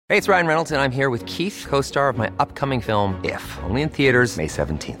Hey, it's Ryan Reynolds, and I'm here with Keith, co-star of my upcoming film, If, only in theaters May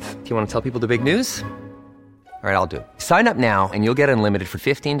 17th. Do you want to tell people the big news? All right, I'll do it. Sign up now and you'll get unlimited for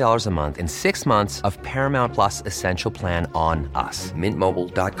 $15 a month and 6 months of Paramount Plus Essential Plan on us.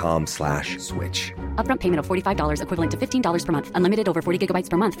 MintMobile.com/switch. Upfront payment of $45 equivalent to $15 per month. Unlimited over 40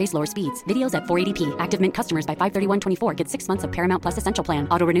 gigabytes per month. Face lower speeds. Videos at 480p. Active Mint customers by 531.24 get 6 months of Paramount Plus Essential Plan.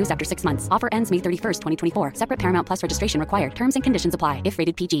 Auto renews after 6 months. Offer ends May 31st, 2024. Separate Paramount Plus registration required. Terms and conditions apply if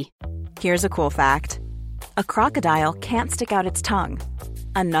rated PG. Here's a cool fact. A crocodile can't stick out its tongue.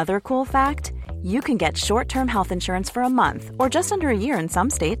 Another cool fact, you can get short-term health insurance for a month or just under a year in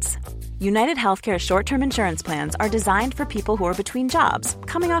some states. United Healthcare short-term insurance plans are designed for people who are between jobs,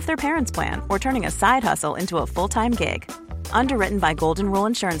 coming off their parents' plan, or turning a side hustle into a full-time gig. Underwritten by Golden Rule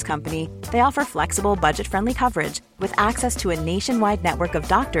Insurance Company, they offer flexible, budget-friendly coverage with access to a nationwide network of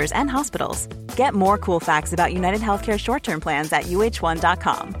doctors and hospitals. Get more cool facts about United Healthcare short-term plans at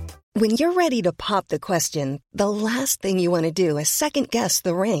uh1.com. When you're ready to pop the question, the last thing you want to do is second-guess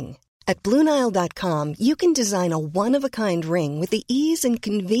the ring. At BlueNile.com, you can design a one-of-a-kind ring with the ease and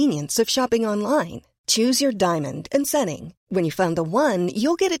convenience of shopping online. Choose your diamond and setting. When you find the one,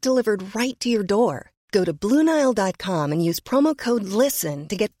 you'll get it delivered right to your door. Go to BlueNile.com and use promo code LISTEN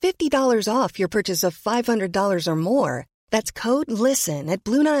to get $50 off your purchase of $500 or more. That's code LISTEN at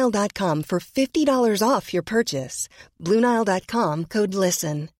BlueNile.com for $50 off your purchase. BlueNile.com, code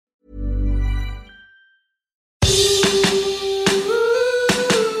LISTEN.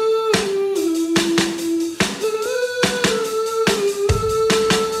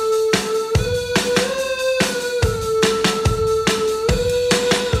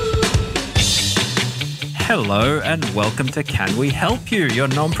 Hello and welcome to Can We Help You, your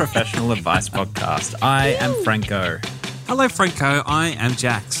non-professional advice podcast. I am Franco. Hello, Franco. I am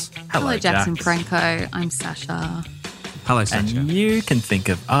Jax. Hello, Jax and Franco. I'm Sacha. Hello, Sacha. And you can think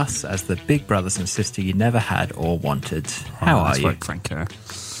of us as the big brothers and sister you never had or wanted. How are you? Franco?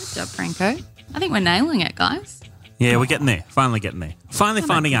 Good job, Franco. I think we're nailing it, guys. Yeah, we're getting there. Finally getting there. Finally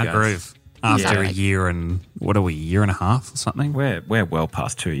finding our groove after a year and, what are we, year and a half or something? We're well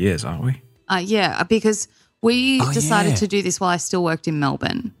past 2 years, aren't we? Yeah, because we decided to do this while I still worked in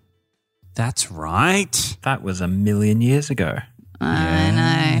Melbourne. That's right. That was a million years ago. I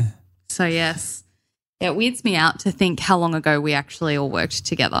know. So, yes. It weirds me out to think how long ago we actually all worked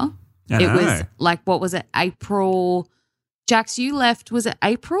together. It was like, what was it, April? Jax, you left, was it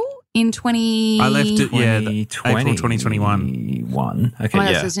April in 20? I left it, April 2021. Okay, oh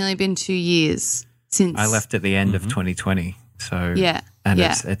my gosh, so it's nearly been 2 years since. I left at the end of 2020. So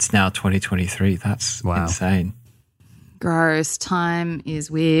it's now 2023. That's insane. Gross. Time is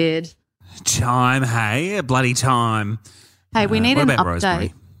weird. Time, hey, bloody time. Hey, we need an update.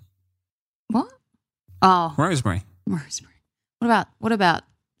 Rosemary? What? Oh, Rosemary. What about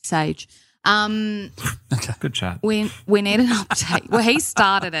Sage? Okay, good chat. We need an update. Well, he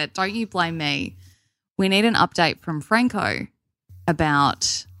started it. Don't you blame me. We need an update from Franco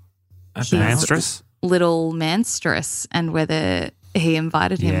about Manstress? Little Manstress and whether he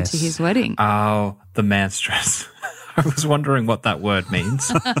invited him to his wedding. Oh, the Manstress. I was wondering what that word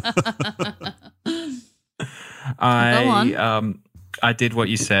means. I did what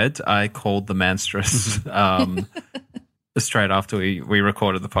you said. I called the Manstress straight after we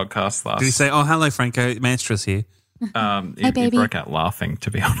recorded the podcast last. Did he say, "Oh, hello, Franco, Manstress here"? He broke out laughing,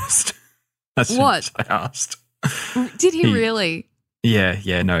 to be honest. As soon as I asked. Did he really?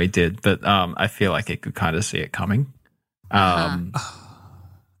 Yeah, no, he did. But I feel like he could kind of see it coming. But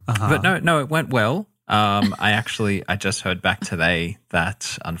no, it went well. I just heard back today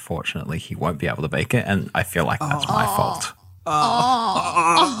that unfortunately he won't be able to make it, and I feel like that's my fault.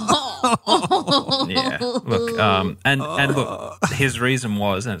 Yeah. Look, and look, his reason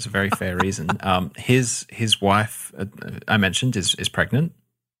was, and it's a very fair reason. His wife, I mentioned, is pregnant.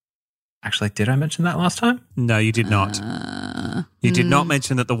 Actually, did I mention that last time? No, you did not. You did not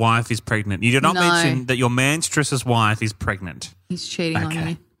mention that the wife is pregnant. You did not mention that your Manstress's wife is pregnant. He's cheating on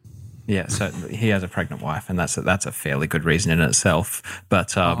you. Yeah, so he has a pregnant wife, and that's a fairly good reason in itself. But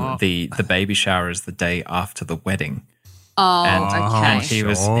the baby shower is the day after the wedding. Oh, and he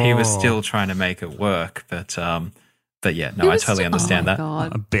was still trying to make it work, but yeah, no, I totally understand that. I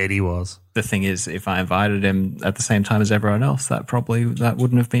bet he was. The thing is, if I invited him at the same time as everyone else, that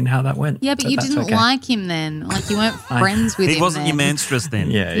wouldn't have been how that went. Yeah, but you didn't like him then. Like you weren't friends with him. He wasn't your Manstress then.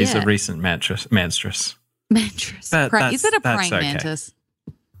 Yeah, he's a recent Manstress. Manstress. Is it a praying mantis?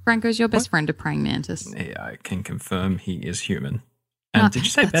 Franco's your best friend, a praying mantis. Yeah, I can confirm he is human. And did you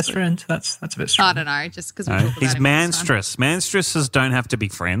say best friend? That's a bit strong. I don't know, just because we talked about he's him Manstress. Manstresses don't have to be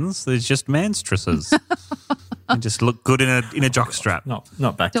friends. There's just Manstresses. and just look good in a jockstrap.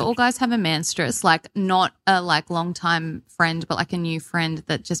 Not back. Do to all guys have a manstress? Like not a like long-time friend, but like a new friend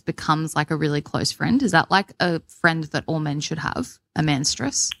that just becomes like a really close friend? Is that like a friend that all men should have, a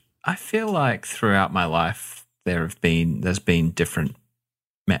manstress? I feel like throughout my life there's been different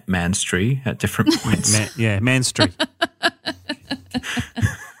manstry at different points. Manstry.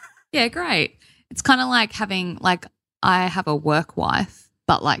 Yeah, great. It's kind of like having like I have a work wife,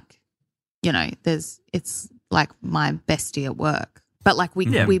 but like, you know, it's like my bestie at work. But like we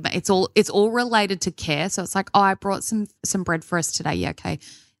it's all related to care. So it's like, oh, I brought some bread for us today. Yeah, okay.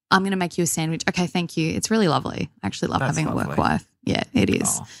 I'm going to make you a sandwich. Okay, thank you. It's really lovely. I actually love having a work wife. Yeah, it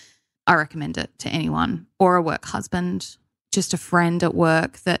is. Oh. I recommend it to anyone, or a work husband, just a friend at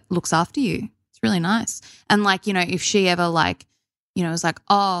work that looks after you. It's really nice. And like, you know, if she ever like, you know, is like,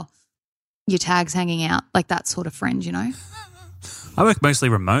 oh, your tag's hanging out, like that sort of friend, you know. I work mostly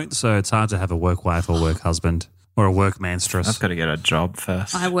remote, so it's hard to have a work wife or work husband or a work manstress. I've got to get a job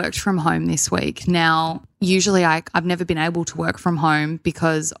first. I worked from home this week. Now, usually I've never been able to work from home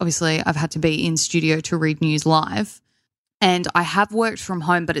because obviously I've had to be in studio to read news live. And I have worked from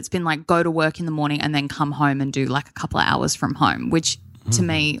home, but it's been like go to work in the morning and then come home and do like a couple of hours from home, which to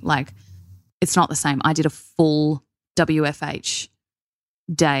me, like, it's not the same. I did a full WFH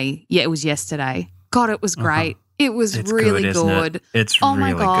day. Yeah, it was yesterday. God, it was great. It was really good. It's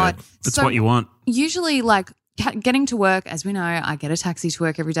really good. That's what you want. Usually, like, getting to work, as we know, I get a taxi to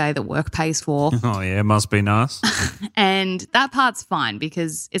work every day that work pays for. Oh, yeah, must be nice. And that part's fine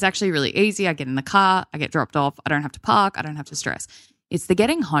because it's actually really easy. I get in the car, I get dropped off, I don't have to park, I don't have to stress. It's the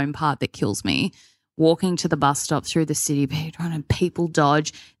getting home part that kills me. Walking to the bus stop through the city, trying to people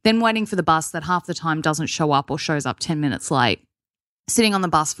dodge, then waiting for the bus that half the time doesn't show up or shows up 10 minutes late, sitting on the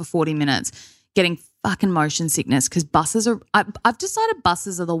bus for 40 minutes, getting fucking motion sickness because buses are – I've decided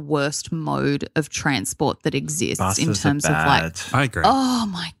buses are the worst mode of transport that exists buses in terms of like – I agree. Oh,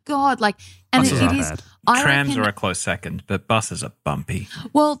 my God. Like, and buses it is bad. Trams are a close second, but buses are bumpy.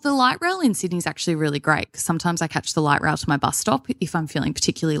 Well, the light rail in Sydney is actually really great because sometimes I catch the light rail to my bus stop if I'm feeling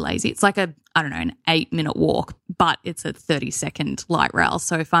particularly lazy. It's like an 8-minute walk, but it's a 30-second light rail.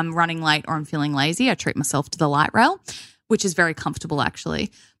 So if I'm running late or I'm feeling lazy, I treat myself to the light rail, which is very comfortable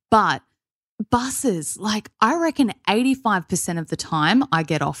actually. But buses, like I reckon 85% of the time I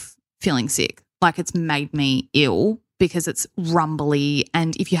get off feeling sick. Like it's made me ill because it's rumbly,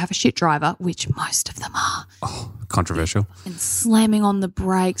 and if you have a shit driver, which most of them are. Oh, controversial. And slamming on the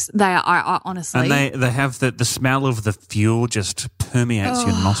brakes. They are, I honestly. And they have the smell of the fuel just permeates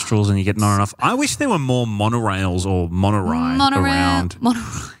your nostrils and you're getting on and off. I wish there were more monorails or around.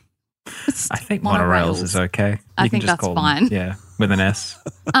 I think monorails is okay. I think that's fine. Yeah, with an S.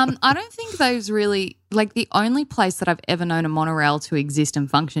 I don't think those really – like the only place that I've ever known a monorail to exist and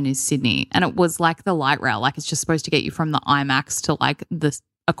function is Sydney, and it was like the light rail. Like it's just supposed to get you from the IMAX to like the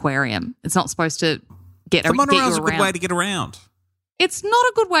aquarium. It's not supposed to get you around. The monorail's a good way to get around. It's not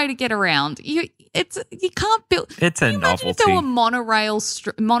a good way to get around. You can't build – It's a Imagine novelty. if there were monorails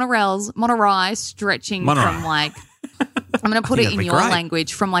stretching from like – I'm going to put it in your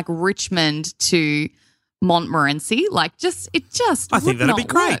language, from like Richmond to Montmorency. Like I think that'd be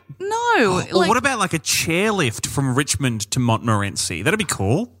great. Work. No. Or what about like a chairlift from Richmond to Montmorency? That'd be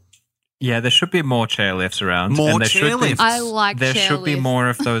cool. Yeah, there should be more chairlifts around. More chairlifts. I like There chairlift. should be more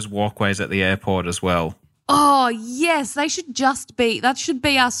of those walkways at the airport as well. Oh, yes. They should just be – that should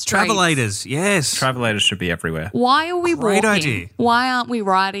be our streets. Travelators, yes. Travelators should be everywhere. Why are we Great walking? idea. Why aren't we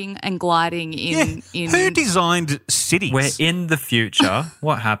riding and gliding in Who designed cities? We're in the future.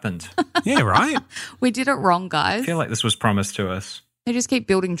 What happened? Yeah, right? We did it wrong, guys. I feel like this was promised to us. They just keep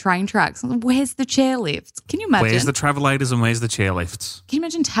building train tracks. Where's the chairlift? Can you imagine? Where's the travelators and where's the chairlifts? Can you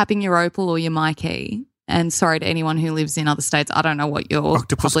imagine tapping your Opal or your MyKey? And sorry to anyone who lives in other states, I don't know what your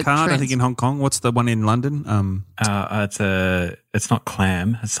Octopus card, I think in Hong Kong. What's the one in London? It's not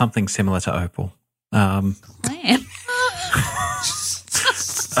Clam. It's something similar to Opal. Clam?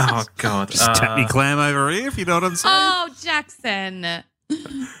 Oh, God. Just tap me Clam over here, if you know what I'm saying. Oh, Jackson.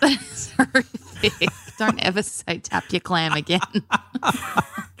 That's horrific. Don't ever say tap your clam again.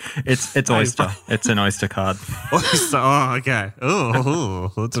 It's oyster. It's an oyster card. Oyster. Oh, okay.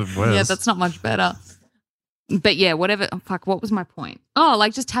 Oh, that's worse. Yeah, that's not much better. But yeah, whatever. Oh, fuck, what was my point? Oh,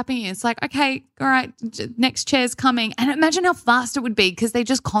 like just tapping it. It's like, okay, all right, next chair's coming. And imagine how fast it would be because they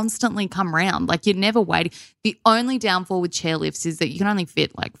just constantly come round. Like you're never waiting. The only downfall with chairlifts is that you can only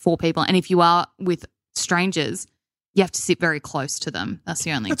fit like 4 people. And if you are with strangers, you have to sit very close to them. That's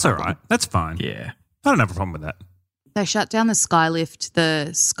the only problem. All right. That's fine. Yeah. I don't have a problem with that. They shut down the Skylift,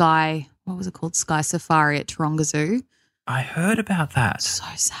 what was it called? Sky Safari at Taronga Zoo. I heard about that. So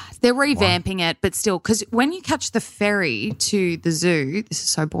sad. They're revamping it, but still, because when you catch the ferry to the zoo, this is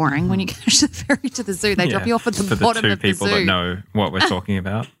so boring. When you catch the ferry to the zoo, they drop you off at the bottom of the zoo. For the 2 people that know what we're talking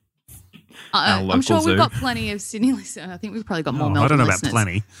about. I'm sure zoo. we've got plenty of Sydney listeners. I think we've probably got more Melbourne I don't know listeners. about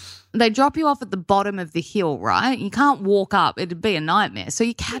plenty. They drop you off at the bottom of the hill, right? You can't walk up. It'd be a nightmare. So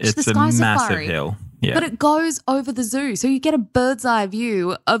you catch the Sky It's a massive Safari. hill. Yeah. But it goes over the zoo. So you get a bird's eye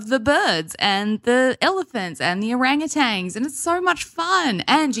view of the birds and the elephants and the orangutans. And it's so much fun.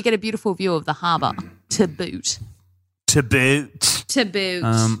 And you get a beautiful view of the harbour to boot. To boot. To boot.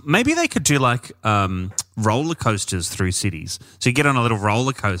 Maybe they could do like roller coasters through cities. So you get on a little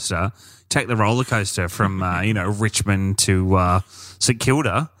roller coaster, take the roller coaster from Richmond to St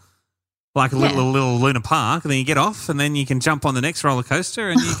Kilda, like a little Luna Park, and then you get off, and then you can jump on the next roller coaster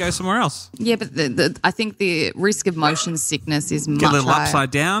and you go somewhere else. Yeah, but I think the risk of motion sickness is much Get a little higher.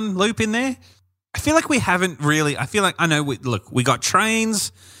 upside down loop in there. I feel like we haven't really. I feel like we got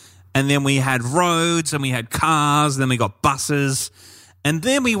trains, and then we had roads, and we had cars, and then we got buses, and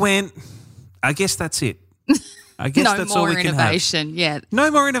then we went. I guess that's it. I guess no that's more all we can innovation, have. yeah. No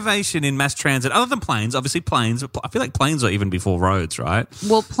more innovation in mass transit other than planes. Obviously, planes. I feel like planes are even before roads, right?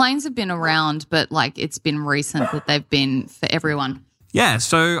 Well, planes have been around, but like it's been recent that they've been for everyone. Yeah,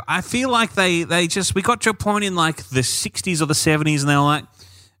 so I feel like we got to a point in like the 60s or the 70s, and they were like,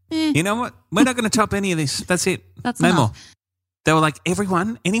 you know what? We're not going to top any of this. That's it. That's no enough. more. They were like,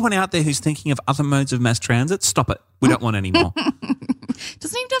 anyone out there who's thinking of other modes of mass transit, stop it. We don't want any more.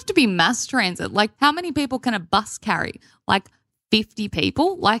 Doesn't even have to be mass transit. Like, how many people can a bus carry? Like 50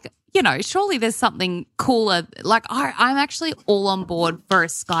 people? Like, surely there's something cooler. Like, I'm actually all on board for a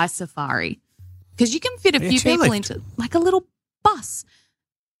Sky Safari because you can fit a few people into like a little bus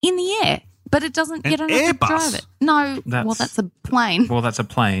in the air, but it doesn't. You don't have to drive it. No, that's a plane. Well, that's a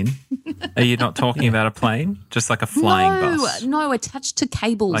plane. Are you not talking about a plane? Just like a flying bus? No, attached to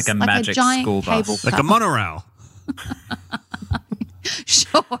cables. Like a magic giant school bus. cable Like a monorail.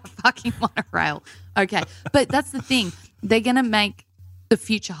 Sure, fucking monorail. Okay, but that's the thing. They're going to make the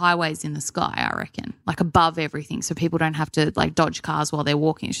future highways in the sky, I reckon, like above everything, so people don't have to like dodge cars while they're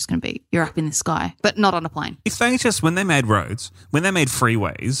walking. It's just going to be you're up in the sky, but not on a plane. If they just, when they made roads, when they made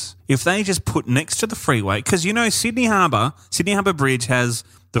freeways, if they just put next to the freeway, because Sydney Harbour Bridge has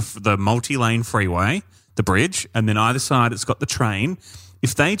the multi-lane freeway, the bridge, and then either side it's got the train.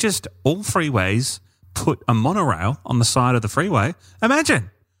 If they just, all freeways, put a monorail on the side of the freeway,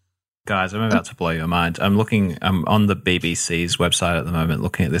 imagine. Guys, I'm about to blow your mind. I'm on the BBC's website at the moment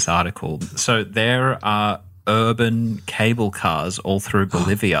looking at this article. So there are urban cable cars all through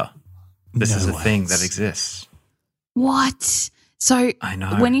Bolivia. This is a thing that exists. What? So I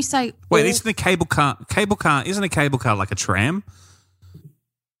know. When you say isn't a cable car like a tram?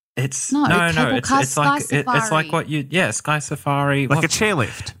 It's no. It's like what Sky Safari, like a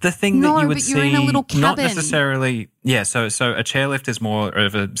chairlift. The thing that you would but see, you're in a little cabin. Not necessarily. Yeah, so a chairlift is more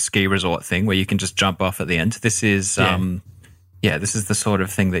of a ski resort thing where you can just jump off at the end. This is this is the sort of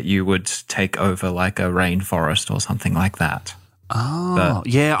thing that you would take over like a rainforest or something like that. Oh,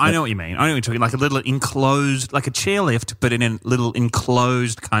 I know what you mean. I know what you're talking, like a little enclosed, like a chairlift, but in a little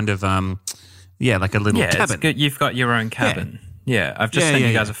enclosed kind of like a little cabin. You've got your own cabin. Yeah, I've just sent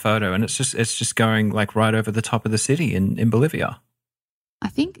you guys a photo, and it's just going like right over the top of the city in Bolivia. I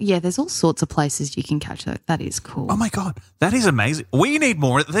think there's all sorts of places you can catch that. That is cool. Oh my God, that is amazing. We need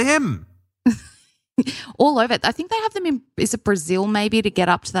more of them. All over. I think they have them in. Is it Brazil? Maybe to get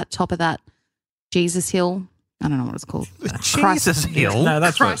up to that top of that Jesus Hill. I don't know what it's called. Jesus Hill. No,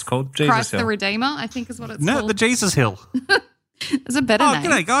 that's what it's called. Jesus Christ Hill. the Redeemer, I think is what it's called. called. No, the Jesus Hill. It's a better name.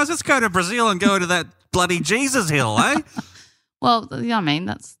 G'day guys, let's go to Brazil and go to that bloody Jesus Hill, eh? Well, I mean,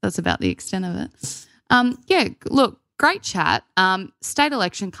 that's about the extent of it. Look, great chat. State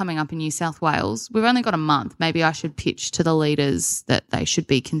election coming up in New South Wales. We've only got a month. Maybe I should pitch to the leaders that they should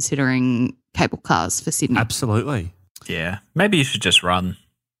be considering cable cars for Sydney. Absolutely. Yeah. Maybe you should just run.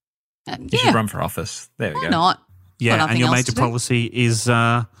 You should run for office. There we go. Why not? Yeah, and your major policy is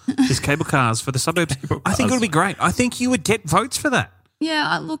cable cars for the suburbs. I think it would be great. I think you would get votes for that.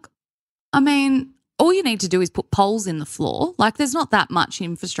 Yeah, look, I mean, all you need to do is put poles in the floor. Like, there's not that much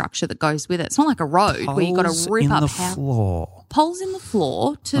infrastructure that goes with it. It's not like a road where you've got to rip up poles in the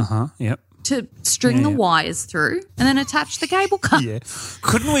floor to string the wires through and then attach the cable car. Yeah.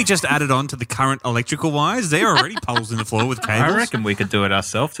 Couldn't we just add it on to the current electrical wires? There are already poles in the floor with cables. I reckon we could do it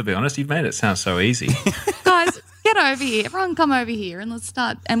ourselves, to be honest. You've made it sound so easy. Guys, get over here. Everyone come over here and let's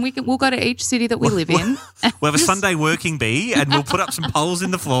start. And we'll go to each city that we live in. We'll have a Sunday working bee and we'll put up some poles in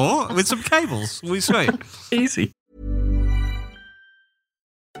the floor with some cables. We'll be sweet. Easy.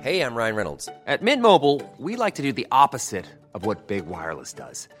 Hey, I'm Ryan Reynolds. At Mint Mobile, we like to do the opposite of what Big Wireless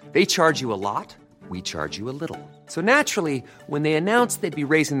does. They charge you a lot, we charge you a little. So naturally, when they announced they'd be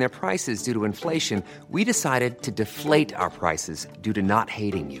raising their prices due to inflation, we decided to deflate our prices due to not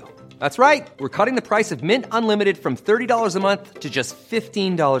hating you. That's right. We're cutting the price of Mint Unlimited from $30 a month to just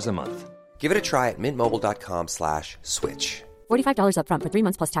 $15 a month. Give it a try at mintmobile.com/switch. $45 up front for 3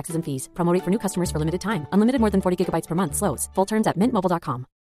 months plus taxes and fees. Promo rate for new customers for limited time. Unlimited more than 40 gigabytes per month. Slows full terms at mintmobile.com.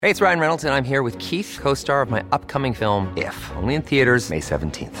 Hey, it's Ryan Reynolds, and I'm here with Keith, co-star of my upcoming film, If, only in theaters May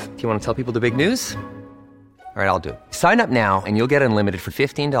 17th. Do you want to tell people the big news? All right, I'll do it. Sign up now and you'll get unlimited for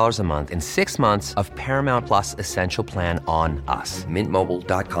 $15 a month and 6 months of Paramount Plus Essential Plan on us.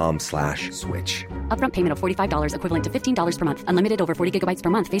 mintmobile.com/switch. Upfront payment of $45 equivalent to $15 per month. Unlimited over 40 gigabytes per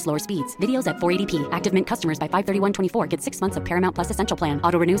month. Face lower speeds. Videos at 480p. Active Mint customers by 531.24 get 6 months of Paramount Plus Essential Plan.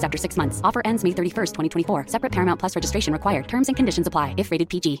 Auto renews after 6 months. Offer ends May 31st, 2024. Separate Paramount Plus registration required. Terms and conditions apply if rated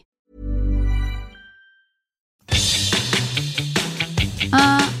PG.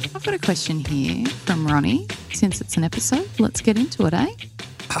 I've got a question here from Ronnie. Since it's an episode, let's get into it, eh?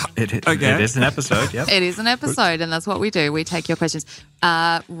 It is an episode, yep. It is an episode, and that's what we do. We take your questions.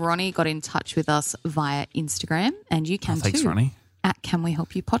 Ronnie got in touch with us via Instagram, and you can thanks, too. Ronnie. At Can We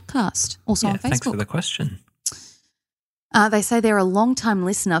Help You Podcast. Also on Facebook. Thanks for the question. They say they're a long-time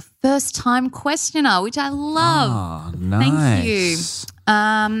listener, first-time questioner, which I love. Oh, nice. Thank you.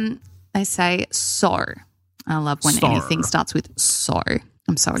 They say, so. I love when anything starts with so.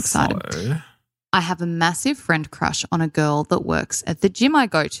 I'm so excited. So. I have a massive friend crush on a girl that works at the gym I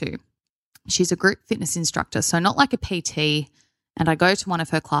go to. She's a group fitness instructor, so not like a PT, and I go to one of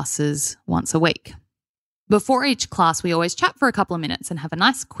her classes once a week. Before each class, we always chat for a couple of minutes and have a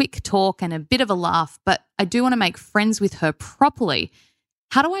nice quick talk and a bit of a laugh, but I do want to make friends with her properly.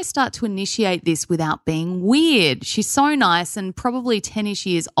 How do I start to initiate this without being weird? She's so nice and probably 10-ish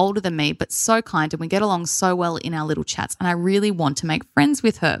years older than me, but so kind, and we get along so well in our little chats, and I really want to make friends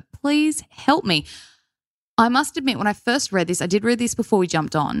with her. Please help me. I must admit, when I first read this, I did read this before we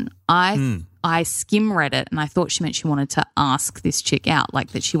jumped on. I skim read it, and I thought she meant she wanted to ask this chick out,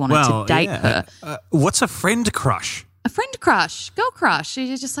 like that she wanted to date her. What's a friend crush? A friend crush, girl crush.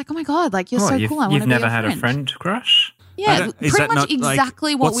 She's just like, oh my God, like you're so cool. I want to be You've never your had friend. a friend crush? Yeah, pretty much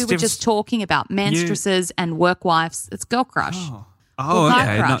exactly what we were difference? just talking about. Menstresses and work wives. It's girl crush. Oh,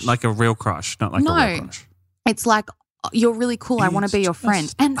 okay. Crush. Not like a real crush. Not like a real crush. It's like, you're really cool. I want to be your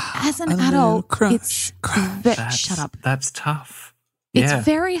friend. And as an adult, it's shut up. That's tough. It's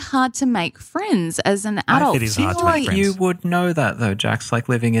very hard to make friends as an adult. It is hard to make friends. You would know that though, Jax, like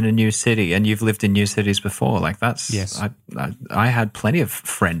living in a new city, and you've lived in new cities before. Like that's, yes. I had plenty of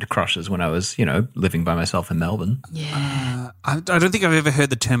friend crushes when I was, living by myself in Melbourne. Yeah. I don't think I've ever heard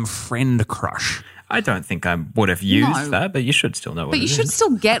the term friend crush. I don't think I would have used that, but you should still know what it is. But you should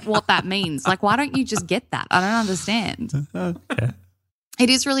still get what that means. Like, why don't you just get that? I don't understand. Okay. It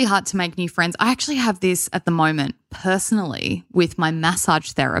is really hard to make new friends. I actually have this at the moment personally with my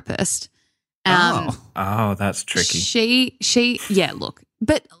massage therapist. Oh, that's tricky.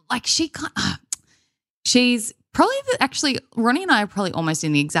 She's probably actually, Ronnie and I are probably almost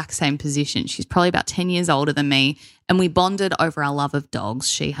in the exact same position. She's probably about 10 years older than me, and we bonded over our love of dogs.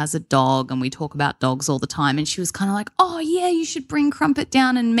 She has a dog, and we talk about dogs all the time, and she was kind of like, oh, yeah, you should bring Crumpet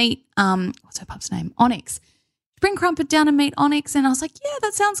down and meet, what's her pup's name? Onyx. Bring Crumpet down and meet Onyx. And I was like, yeah,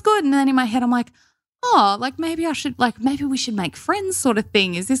 that sounds good. And then in my head, I'm like, oh, like maybe we should make friends sort of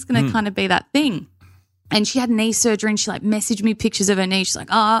thing. Is this going to kind of be that thing? And she had knee surgery, and she like messaged me pictures of her knee. She's like,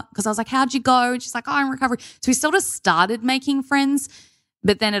 because I was like, how'd you go? And she's like, I'm in recovery. So we sort of started making friends,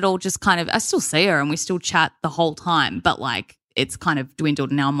 but then it all just kind of, I still see her and we still chat the whole time, but like it's kind of dwindled.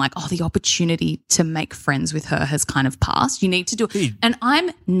 And now I'm like, the opportunity to make friends with her has kind of passed. You need to do it. And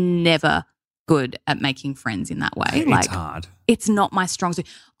I'm never good at making friends in that way. It's hard. It's not my strong suit.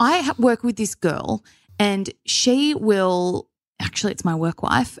 I work with this girl, and she will, actually it's my work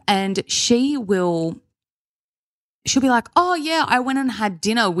wife, and she'll be like, oh yeah, I went and had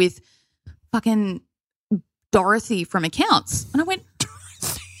dinner with fucking Dorothy from accounts. And I went,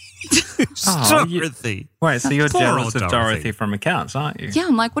 Dorothy. Wait, so you're Poor jealous old of Dorothy from accounts, aren't you? yeah,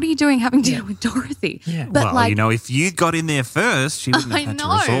 I'm like, what are you doing having dinner with Dorothy? Yeah. But Well, if you got in there first, she wouldn't have had to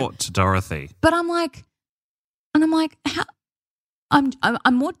resort to Dorothy. But I'm like, how?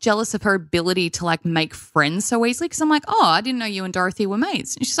 I'm more jealous of her ability to like make friends so easily, because I'm like, I didn't know you and Dorothy were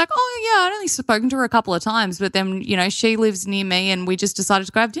mates. And she's like, oh yeah, I'd only spoken to her a couple of times, but then she lives near me and we just decided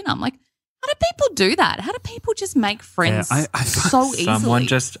to go have dinner. I'm like, how do people do that? How do people just make friends so easily? Someone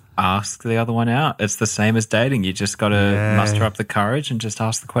just ask the other one out. It's the same as dating. You just got to muster up the courage and just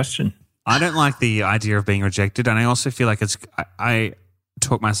ask the question. I don't like the idea of being rejected, and I also feel like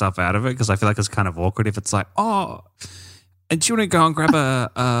talk myself out of it because I feel like it's kind of awkward if it's like, oh, and do you want to go and grab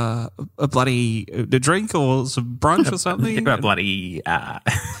a bloody drink or some brunch or something? A bloody.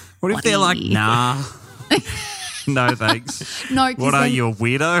 What if they're like, nah? No, thanks. No, what are you, a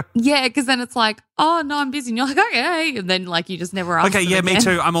weirdo? Yeah, because then it's like, oh, no, I'm busy. And you're like, okay. And then like you just never ask Okay, them yeah, again. me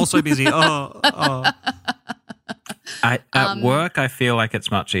too. I'm also busy. Oh. At work, I feel like it's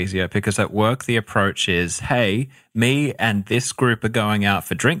much easier because at work the approach is, hey, me and this group are going out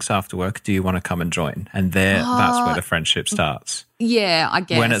for drinks after work. Do you want to come and join? And that's where the friendship starts. Yeah, I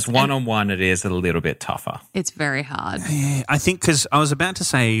guess. When it's one-on-one, it is a little bit tougher. It's very hard. Yeah, I think because I was about to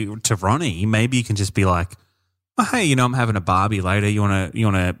say to Ronnie, maybe you can just be like, oh, hey, I'm having a Barbie later. You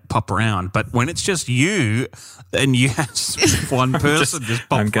wanna pop around? But when it's just you and you have one person just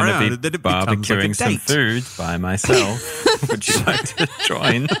pop I'm around, going to be then it becomes like a barbecuing some date. food by myself. Would you like to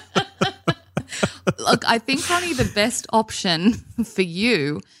join? Look, I think, Ronnie, the best option for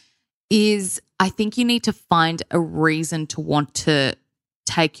you is I think you need to find a reason to want to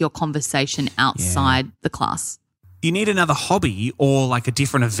take your conversation outside the class. You need another hobby or like a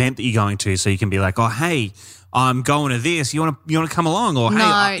different event that you're going to, so you can be like, oh, hey, I'm going to this. You want to come along? Or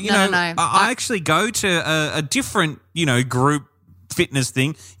hey, No. I actually go to a different group fitness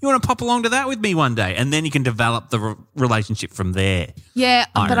thing. You want to pop along to that with me one day, and then you can develop the relationship from there. Yeah,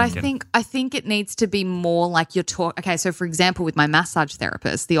 but reckon. I think it needs to be more like you're talking. Okay, so for example, with my massage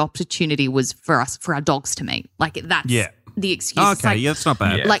therapist, the opportunity was for our dogs to meet. Like that's the excuse. Okay, It's like, that's not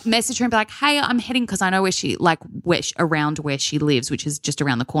bad. Yeah. Like message her and be like, hey, I'm heading because I know around where she lives, which is just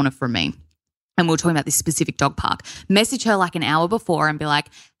around the corner from me. And we were talking about this specific dog park. Message her like an hour before and be like,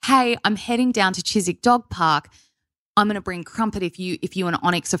 hey, I'm heading down to Chiswick Dog Park. I'm going to bring Crumpet if you and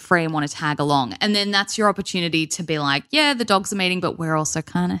Onyx are free and want to tag along. And then that's your opportunity to be like, yeah, the dogs are meeting, but we're also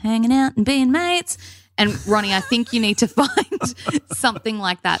kind of hanging out and being mates. And Ronnie, I think you need to find something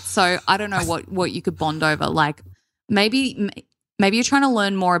like that. So I don't know what you could bond over. Like maybe you're trying to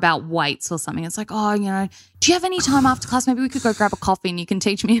learn more about weights or something. It's like, oh, do you have any time after class? Maybe we could go grab a coffee and you can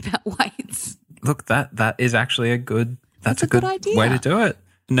teach me about weights. Look, that is actually a good idea. way to do it.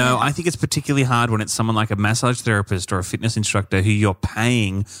 No, I think it's particularly hard when it's someone like a massage therapist or a fitness instructor who you're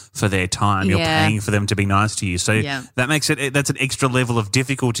paying for their time. You're paying for them to be nice to you. So that makes that's an extra level of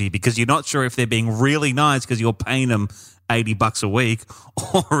difficulty because you're not sure if they're being really nice because you're paying them $80 a week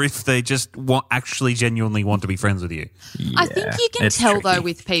or if they just actually genuinely want to be friends with you. Yeah, I think you can tell tricky. though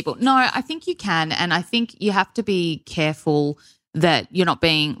with people. No, I think you can. And I think you have to be careful that you're not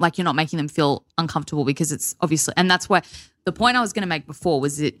making them feel uncomfortable because it's obviously, and that's why the point I was going to make before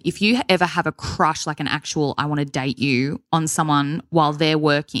was that if you ever have a crush, like an actual, I want to date you on someone while they're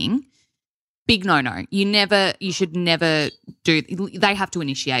working, big no-no. You should never do, they have to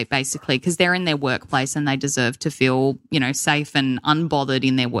initiate basically because they're in their workplace and they deserve to feel, safe and unbothered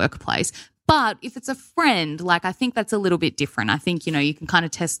in their workplace. But if it's a friend, like I think that's a little bit different. I think, you can kind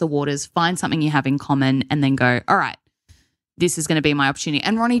of test the waters, find something you have in common and then go, all right, this is going to be my opportunity.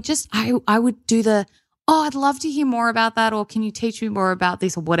 And Ronnie, I would do I'd love to hear more about that or can you teach me more about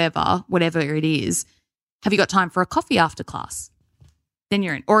this or whatever it is. Have you got time for a coffee after class? Then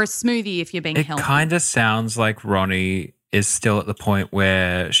you're in. Or a smoothie if you're being healthy. It kind of sounds like Ronnie is still at the point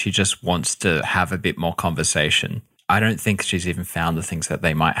where she just wants to have a bit more conversation. I don't think she's even found the things that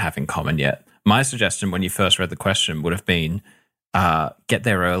they might have in common yet. My suggestion when you first read the question would have been get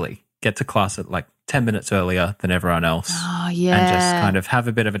there early. Get to class at like 10 minutes earlier than everyone else. Oh, yeah. And just kind of have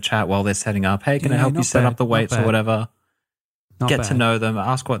a bit of a chat while they're setting up. Hey, can I help you set up the weights or whatever? Get to know them,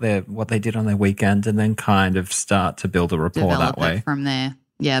 ask what they did on their weekend, and then kind of start to build a rapport Develop that way. It from there.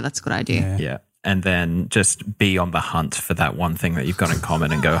 Yeah, that's a good idea. Yeah. And then just be on the hunt for that one thing that you've got in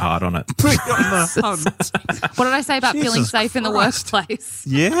common and go hard on it. What did I say about feeling safe in the workplace?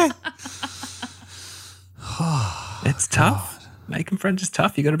 Yeah. It's tough. Making friends is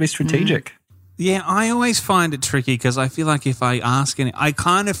tough. You got to be strategic. Yeah, I always find it tricky because I feel like if I ask I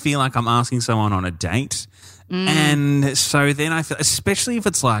kind of feel like I'm asking someone on a date. And so then I feel, especially if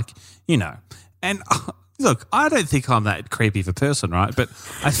it's like, and look, I don't think I'm that creepy of a person, right? But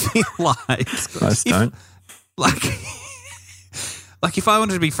I feel like Most don't. Like if I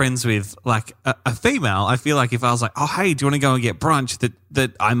wanted to be friends with like a female, I feel like if I was like, oh, hey, do you want to go and get brunch?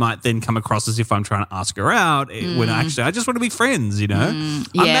 That I might then come across as if I'm trying to ask her out when actually I just want to be friends. I'm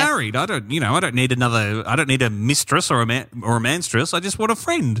married. I don't need a mistress or a manstress. I just want a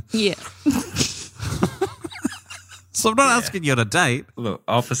friend. Yeah. So I'm not asking you on a date. Look,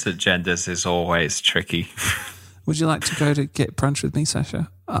 opposite genders is always tricky. Would you like to go to get brunch with me,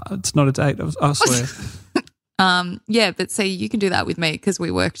 Sacha? It's not a date. I swear. Yeah, but see, you can do that with me because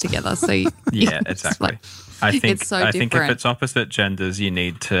we work together. So yeah, exactly. I think it's so I think if different. it's opposite genders, you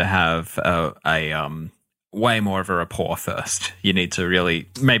need to have a way more of a rapport first. You need to really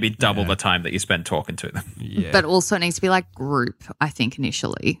maybe double the time that you spend talking to them. Yeah. But also it needs to be like group, I think,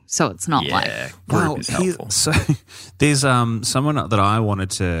 initially. So it's not like group is helpful. So there's someone that I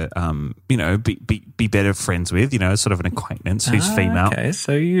wanted to be better friends with, sort of an acquaintance who's female. Okay,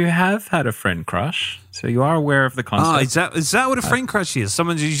 so you have had a friend crush. So you are aware of the concept. Is that what a friend crush is?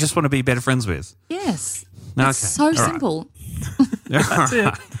 Someone you just want to be better friends with? yes. Okay. It's so simple. That's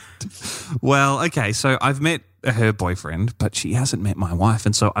it. Well, okay, so I've met her boyfriend, but she hasn't met my wife,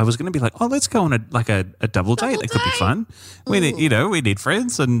 and so I was going to be like, let's go on a double date. That could be fun. We need, we need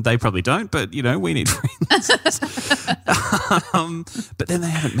friends, and they probably don't, but we need friends. But then they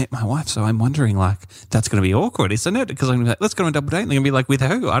haven't met my wife, so I'm wondering, that's going to be awkward, isn't it? Because I'm going to be like, let's go on a double date, and they're going to be like, with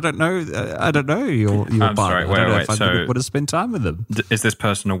who? I don't know your I'm partner. sorry, I don't know wait, if I'm going to want to spend time with them. Is this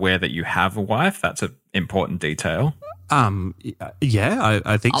person aware that you have a wife? That's an important detail. Yeah,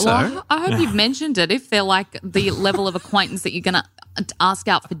 I think so. Well, I hope you've mentioned it. If they're like the level of acquaintance that you're going to ask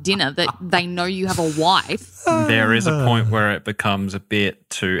out for dinner, that they know you have a wife. There is a point where it becomes a bit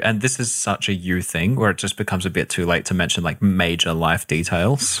too, and this is such a you thing, where it just becomes a bit too late to mention major life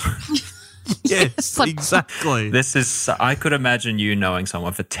details. Yes, exactly. This is, I could imagine you knowing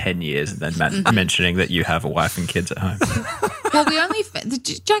someone for 10 years and then mentioning that you have a wife and kids at home. Well, we only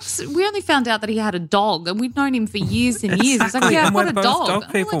found out that he had a dog, and we'd known him for years and years. He's like, yeah, I've got a both dog.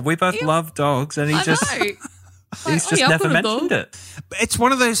 dog people. Like, we both love dogs, and he's just never mentioned it. It's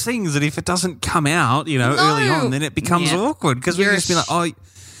one of those things that if it doesn't come out, early on, then it becomes awkward because we just be like,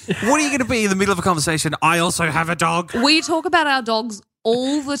 what are you going to be in the middle of a conversation? I also have a dog. We talk about our dogs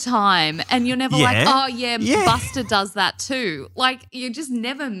all the time, and you're never like, Buster does that too. Like, you just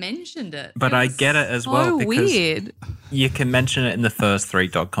never mentioned it. But I get it as well because weird. You can mention it in the first 3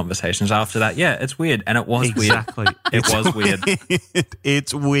 dog conversations. After that, it's weird, and it was exactly. weird. It was weird.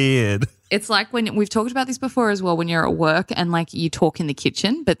 It's weird. It's like when we've talked about this before as well, when you're at work and you talk in the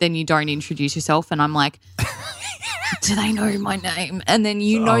kitchen, but then you don't introduce yourself, and I'm like, do they know my name? And then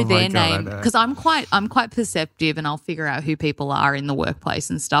their name, because I'm quite perceptive, and I'll figure out who people are in the workplace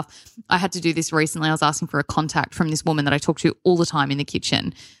and stuff. I had to do this recently. I was asking for a contact from this woman that I talk to all the time in the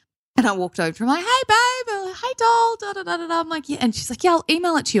kitchen, and I walked over to her, I'm like, hey babe, hey doll, da da da da da. I'm like, yeah, and she's like, yeah, I'll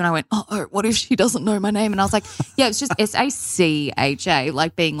email it to you. And I went, what if she doesn't know my name? And I was like, yeah, it's just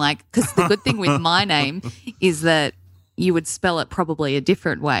SACHA, being because the good thing with my name is that you would spell it probably a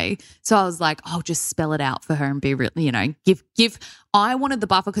different way. So I was like, I'll just spell it out for her and be really, give. I wanted the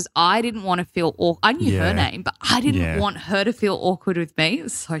buffer because I didn't want to feel awkward. I knew her name, but I didn't want her to feel awkward with me. It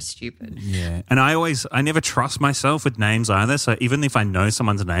was so stupid. Yeah. And I never trust myself with names either. So even if I know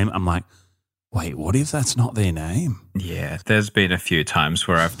someone's name, I'm like, wait, what if that's not their name? Yeah, there's been a few times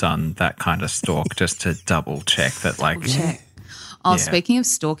where I've done that kind of stalk just to double check that Speaking of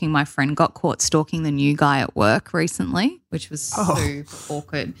stalking, my friend got caught stalking the new guy at work recently, which was super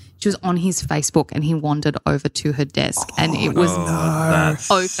awkward. She was on his Facebook and he wandered over to her desk and it was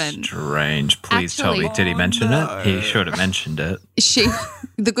that's open. Strange. Please tell me, did he mention it? He should have mentioned it.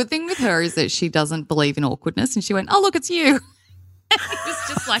 The good thing with her is that she doesn't believe in awkwardness, and she went, "Oh, look, it's you." And he was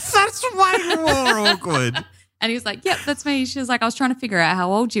just like, that's way more awkward. And he was like, yep, that's me. She was like, I was trying to figure out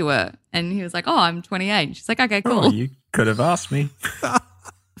how old you were. And he was like, I'm 28. She's like, okay, cool. Oh, you could have asked me.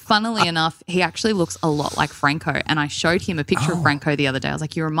 Funnily enough, he actually looks a lot like Franco. And I showed him a picture of Franco the other day. I was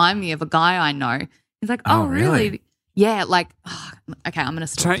like, you remind me of a guy I know. He's like, oh really? Yeah, okay, I'm going to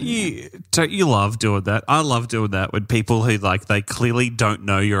stop. Don't you love doing that? I love doing that with people who they clearly don't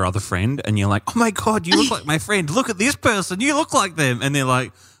know your other friend and you're like, oh my God, you look like my friend. Look at this person. You look like them. And they're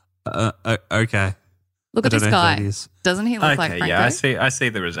like, okay. Look at this guy. Doesn't he look like Franco? Yeah, I see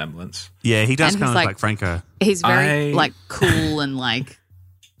the resemblance. Yeah, he does kind of look like Franco. He's very cool and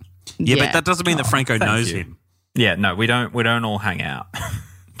Yeah, but that doesn't mean that Franco knows him. Yeah, no, we don't all hang out.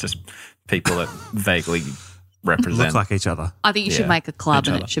 Just people that vaguely represent. Look like each other. I think you should make a club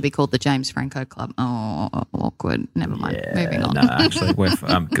and it should be called the James Franco Club. Oh, awkward. Never mind. Yeah, moving on. No, actually,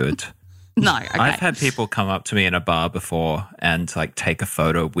 I'm good. No, okay. I've had people come up to me in a bar before and take a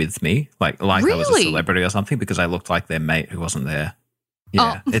photo with me, like really? I was a celebrity or something, because I looked like their mate who wasn't there.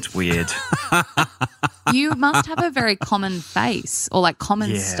 Yeah, it's weird. You must have a very common face or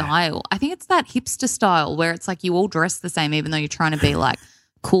common style. I think it's that hipster style where it's you all dress the same even though you're trying to be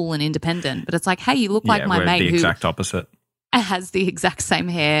cool and independent. But it's hey, you look like my mate the exact opposite. Has the exact same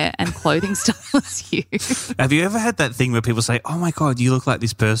hair and clothing style as you. Have you ever had that thing where people say, oh my God, you look like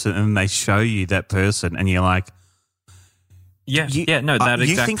this person, and they show you that person and you're like, Yeah, no, that you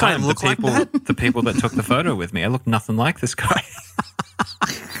exact think time. I look like that? The people that took the photo with me, I look nothing like this guy.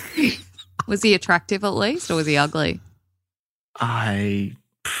 Was he attractive at least, or was he ugly? I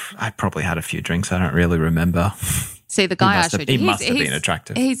probably had a few drinks. I don't really remember. See, the guy I showed you. He must have been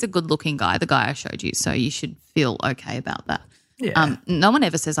attractive. He's a good-looking guy, the guy I showed you, so you should feel okay about that. Yeah. No one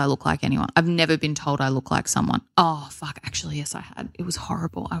ever says I look like anyone. I've never been told I look like someone. Oh, fuck. Actually, yes, I had. It was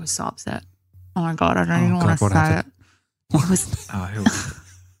horrible. I was so upset. Oh, my God. I don't even want to say it. It was. Who was it?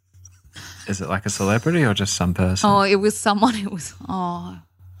 Is it like a celebrity or just some person? Oh, it was someone. It was.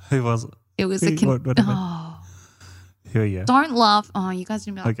 Who was it? It was What Who are you? Don't laugh. Oh, you guys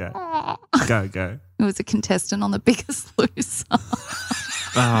didn't be like, Okay. oh. Go. It was a contestant on The Biggest Loser.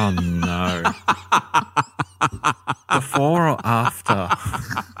 Oh, no. Before or after?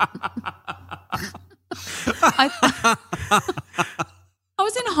 I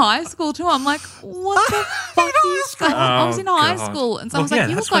was in high school too. I'm like, what the fuck is going on? I was in high school. And so I was like,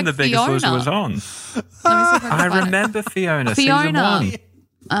 you look like The Biggest Fiona. Loser was on. Let me see if I can I find it. remember Fiona. Fiona. Season 1.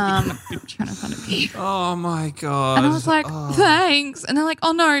 I'm trying to find a picture. Oh, my God. And I was like, thanks. And they're like,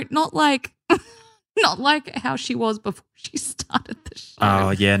 oh, no, not like how she was before she started the show. Oh,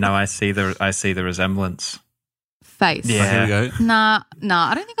 yeah, no, I see the resemblance. Face. Yeah. Here we go. Nah,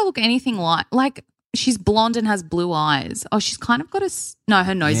 I don't think I look anything like she's blonde and has blue eyes. Oh, she's kind of got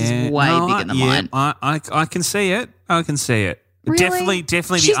her nose is way bigger than mine. I can see it. Really?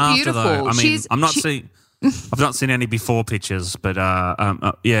 Definitely She's the after beautiful. though. I mean, I've not seen any before pictures, but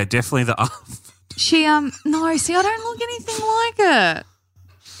yeah, definitely the after. She no, see, I don't look anything like her.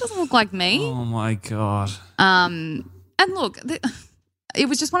 She doesn't look like me. Oh my God. And look, it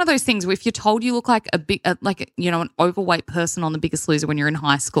was just one of those things where if you're told you look like an overweight person on The Biggest Loser when you're in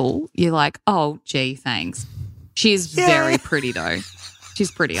high school, you're like, oh, gee, thanks. She is very pretty though.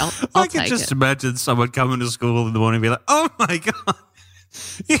 She's pretty. I'll I take can just it. imagine someone coming to school in the morning and be like, oh my God,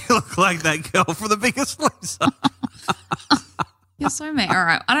 you look like that girl from The Biggest Loser. You're so mean. All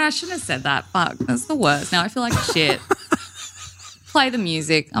right. I shouldn't have said that. Fuck. That's the worst. Now I feel like shit. Play the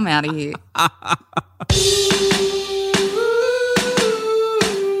music. I'm out of here.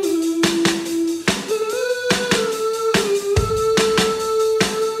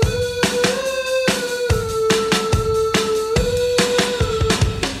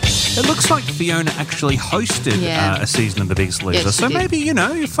 It looks like Fiona actually hosted a season of The Biggest Loser, she so did. maybe,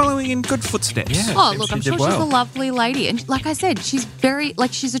 you're following in good footsteps. Yeah. Oh, She look, I'm did sure she's well. a lovely lady. And like I said, she's very,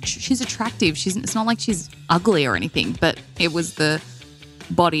 she's attractive. It's not like she's ugly or anything, but it was the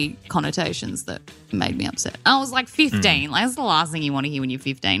body connotations that made me upset. I was like 15. Like, that's the last thing you want to hear when you're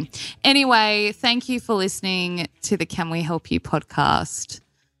 15. Anyway, thank you for listening to the Can We Help You podcast.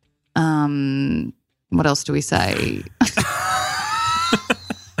 What else do we say?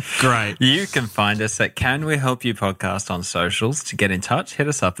 Great. You can find us at Can We Help You Podcast on socials. To get in touch, hit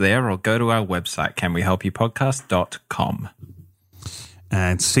us up there or go to our website, canwehelpyoupodcast.com.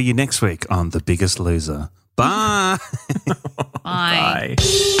 And see you next week on The Biggest Loser. Bye. Bye. Bye.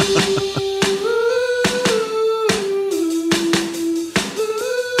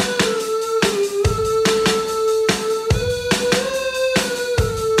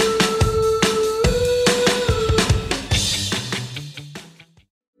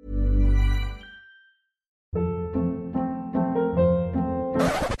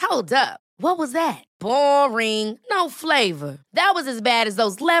 Hold up. What was that? Boring. No flavor. That was as bad as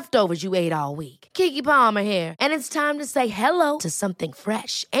those leftovers you ate all week. Keke Palmer here, and it's time to say hello to something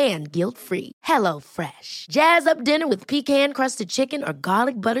fresh and guilt-free. Hello Fresh. Jazz up dinner with pecan-crusted chicken or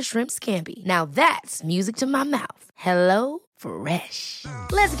garlic butter shrimp scampi. Now that's music to my mouth. Hello Fresh.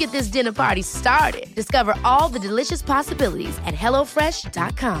 Let's get this dinner party started. Discover all the delicious possibilities at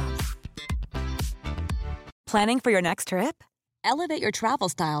hellofresh.com. Planning for your next trip? Elevate your travel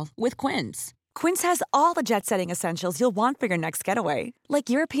style with Quince. Quince has all the jet-setting essentials you'll want for your next getaway,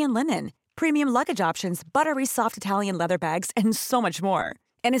 like European linen, premium luggage options, buttery soft Italian leather bags, and so much more.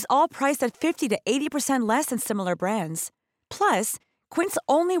 And is all priced at 50 to 80% less than similar brands. Plus, Quince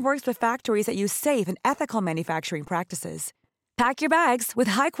only works with factories that use safe and ethical manufacturing practices. Pack your bags with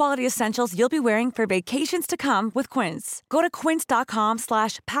high-quality essentials you'll be wearing for vacations to come with Quince. Go to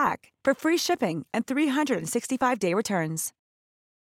quince.com/pack for free shipping and 365-day returns.